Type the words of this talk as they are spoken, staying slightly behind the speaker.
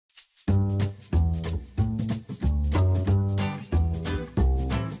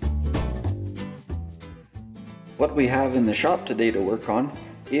What we have in the shop today to work on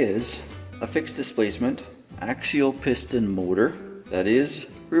is a fixed displacement axial piston motor that is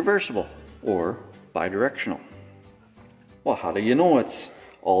reversible or bidirectional. Well, how do you know it's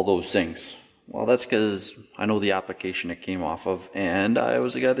all those things? Well, that's because I know the application it came off of, and I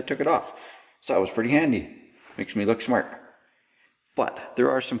was the guy that took it off. So that was pretty handy. Makes me look smart. But there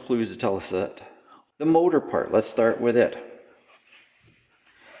are some clues to tell us that. The motor part, let's start with it.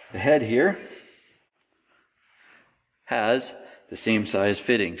 The head here has the same size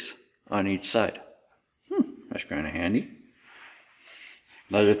fittings on each side. That's kind of handy.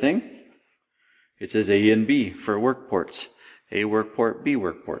 Another thing, it says A and B for work ports. A work port, B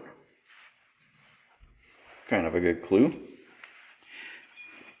work port. Kind of a good clue.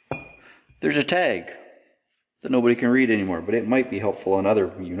 There's a tag that nobody can read anymore, but it might be helpful on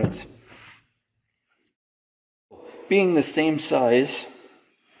other units. Being the same size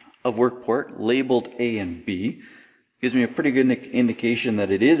of work port, labeled A and B, gives me a pretty good indication that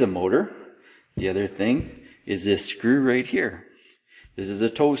it is a motor. The other thing is this screw right here. This is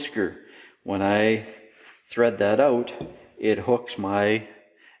a toe screw. When I thread that out, it hooks my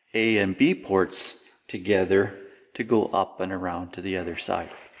A and B ports together to go up and around to the other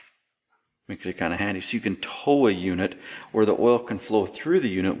side. Makes it kind of handy. So you can tow a unit, or the oil can flow through the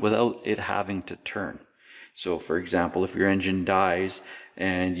unit without it having to turn. So for example, if your engine dies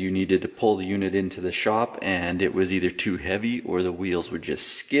and you needed to pull the unit into the shop and it was either too heavy or the wheels would just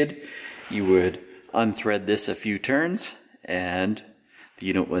skid, you would unthread this a few turns and the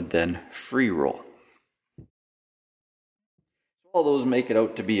unit would then free roll. All those make it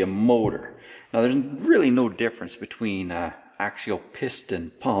out to be a motor. Now there's really no difference between an axial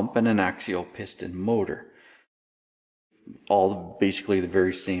piston pump and an axial piston motor. All basically the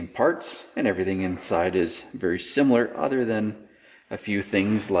very same parts, and everything inside is very similar, other than a few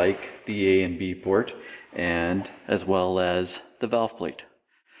things like the A and B port, and as well as the valve plate.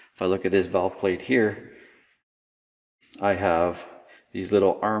 If I look at this valve plate here, I have these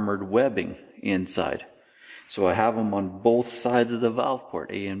little armored webbing inside. So I have them on both sides of the valve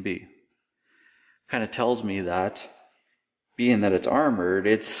port, A and B. Kind of tells me that, being that it's armored,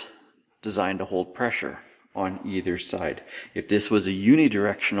 it's designed to hold pressure on either side. If this was a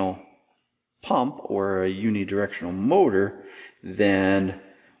unidirectional pump or a unidirectional motor, then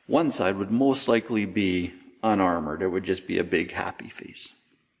one side would most likely be unarmored. It would just be a big happy face.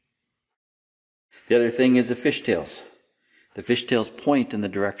 The other thing is the fishtails. The fishtails point in the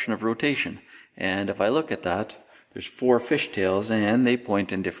direction of rotation. And if I look at that, there's 4 fishtails and they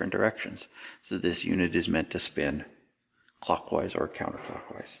point in different directions. So this unit is meant to spin clockwise or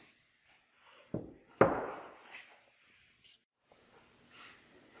counterclockwise.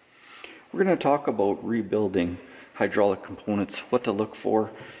 We're going to talk about rebuilding hydraulic components, what to look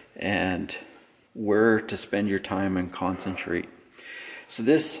for, and where to spend your time and concentrate. So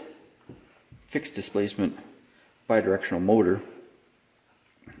this fixed displacement bidirectional motor,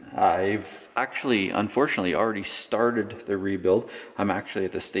 I've actually, unfortunately, already started the rebuild. I'm actually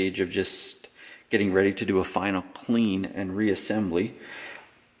at the stage of just getting ready to do a final clean and reassembly.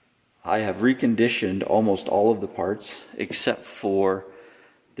 I have reconditioned almost all of the parts except for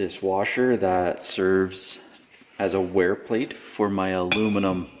this washer that serves as a wear plate for my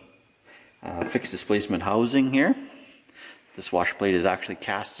aluminum fixed displacement housing here. This wash plate is actually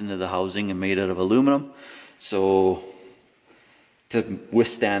cast into the housing and made out of aluminum. So to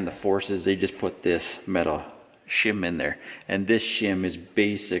withstand the forces, they just put this metal shim in there. And this shim is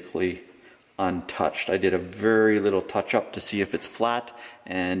basically untouched. I did a very little touch up to see if it's flat,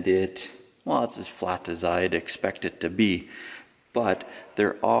 and it's as flat as I'd expect it to be. But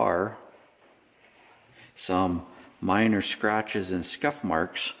there are some minor scratches and scuff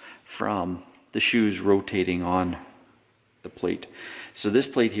marks from the shoes rotating on the plate. So this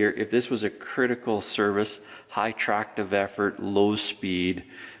plate here, if this was a critical service, high tractive effort, low speed,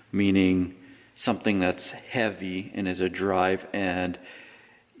 meaning something that's heavy and is a drive and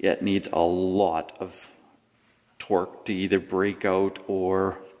it needs a lot of torque to either break out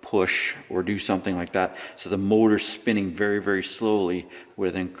or push or do something like that. So the motor's spinning very, very slowly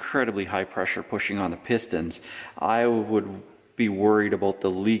with incredibly high pressure pushing on the pistons. I would be worried about the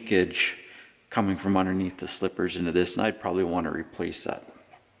leakage coming from underneath the slippers into this, and I'd probably want to replace that.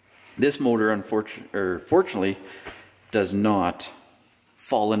 This motor, fortunately, does not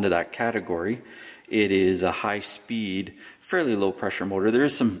fall into that category. It is a high speed, fairly low pressure motor. There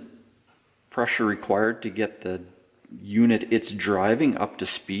is some pressure required to get the unit it's driving up to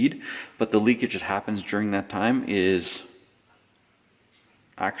speed, but the leakage that happens during that time is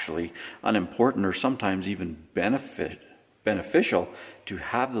actually unimportant, or sometimes even beneficial to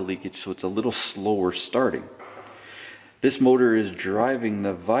have the leakage, so it's a little slower starting. This motor is driving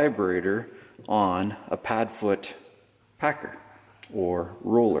the vibrator on a pad foot packer or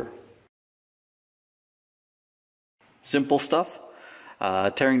roller. Simple stuff.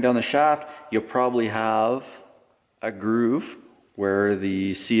 Tearing down the shaft, you'll probably have a groove where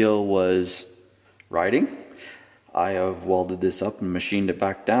the seal was riding. I have welded this up and machined it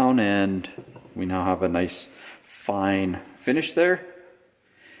back down, and we now have a nice fine finish there.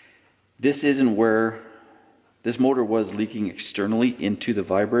 This isn't where this motor was leaking externally into the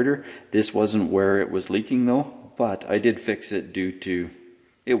vibrator. This wasn't where it was leaking though, but I did fix it due to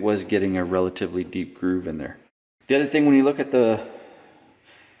it was getting a relatively deep groove in there. The other thing, when you look at the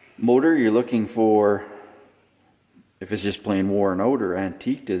motor, you're looking for, if it's just plain worn out or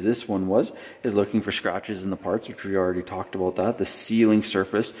antiqued as this one was, is looking for scratches in the parts, which we already talked about that. The sealing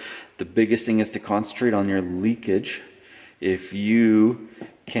surface. The biggest thing is to concentrate on your leakage. If you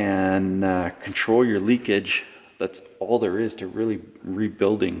can control your leakage, that's all there is to really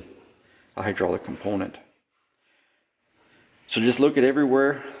rebuilding a hydraulic component. So just look at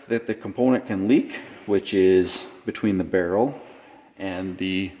everywhere that the component can leak, which is between the barrel and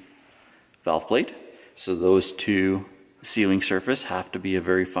the valve plate. So those two sealing surface have to be a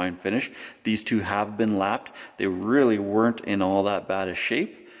very fine finish. These two have been lapped. They really weren't in all that bad a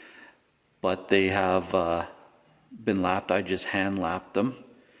shape, but they have been lapped. I just hand lapped them.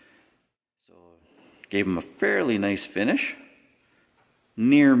 So gave them a fairly nice finish.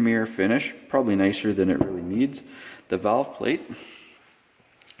 Near mirror finish, probably nicer than it really needs. The valve plate,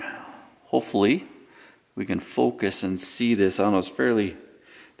 hopefully we can focus and see this. I don't know, it's fairly,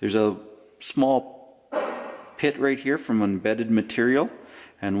 there's a small pit right here from embedded material,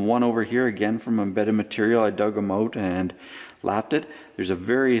 and one over here again from embedded material. I dug them out and lapped it. There's a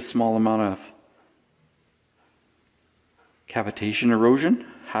very small amount of cavitation erosion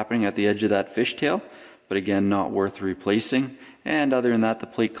happening at the edge of that fishtail, but again, not worth replacing. And other than that, the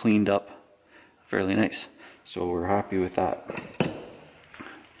plate cleaned up fairly nice, so we're happy with that.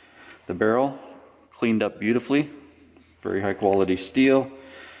 The barrel cleaned up beautifully, very high quality steel.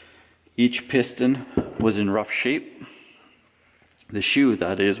 Each piston was in rough shape. The shoe,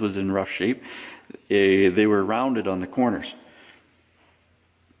 that is, was in rough shape. They were rounded on the corners.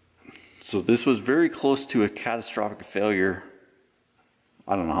 So this was very close to a catastrophic failure.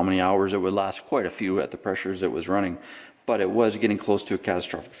 I don't know how many hours it would last, quite a few at the pressures it was running, but it was getting close to a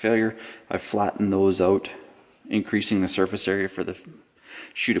catastrophic failure. I flattened those out, increasing the surface area for the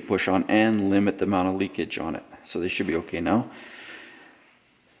shoe to push on and limit the amount of leakage on it. So they should be okay now.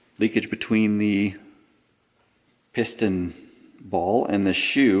 Leakage between the piston ball and the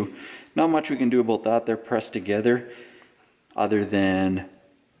shoe, not much we can do about that. They're pressed together other than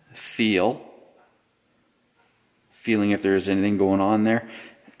feeling if there's anything going on there.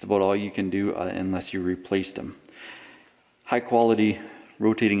 It's about all you can do unless you replace them. High quality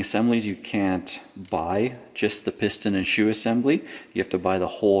rotating assemblies, you can't buy just the piston and shoe assembly. You have to buy the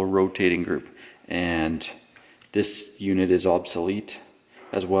whole rotating group, and this unit is obsolete,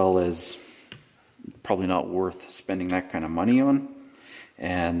 as well as probably not worth spending that kind of money on.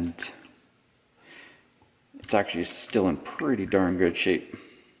 And it's actually still in pretty darn good shape.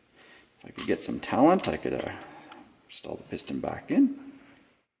 If I could get some talent, I could install the piston back in.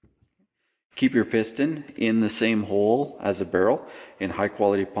 Keep your piston in the same hole as a barrel. In high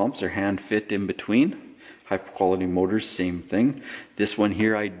quality pumps, they're hand fit in between. High quality motors, same thing. This one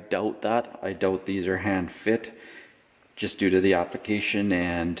here, I doubt that. I doubt these are hand fit, just due to the application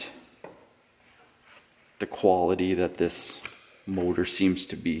and the quality that this motor seems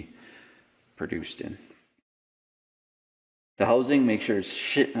to be produced in. The housing, make sure its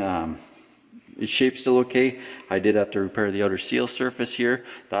shape's still okay. I did have to repair the outer seal surface here.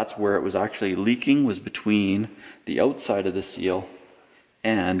 That's where it was actually leaking, was between the outside of the seal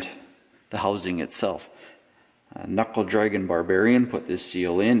and the housing itself. Knuckle Dragon Barbarian put this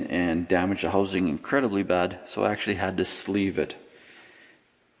seal in and damaged the housing incredibly bad, so I actually had to sleeve it.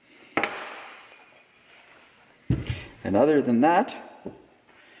 And other than that,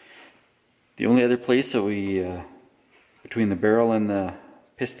 the only other place that we, between the barrel and the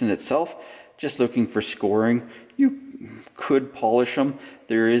piston itself, just looking for scoring. You could polish them.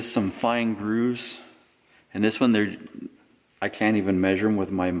 There is some fine grooves, and this one, I can't even measure them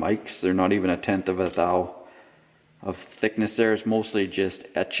with my mics. They're not even 1/10 of a thou of thickness there. It's mostly just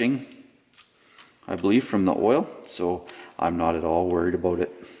etching, I believe, from the oil, so I'm not at all worried about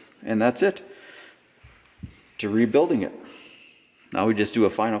it. And that's it to rebuilding it. Now we just do a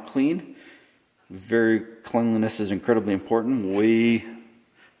final clean. Cleanliness is incredibly important, way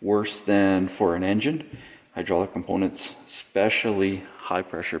worse than for an engine. Hydraulic components, especially high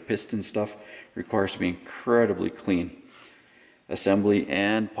pressure piston stuff, requires to be incredibly clean. assembly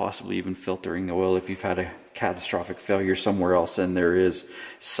and possibly even filtering the oil if you've had a catastrophic failure somewhere else and there is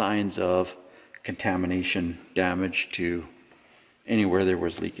signs of contamination, damage to anywhere there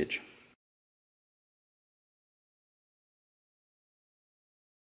was leakage.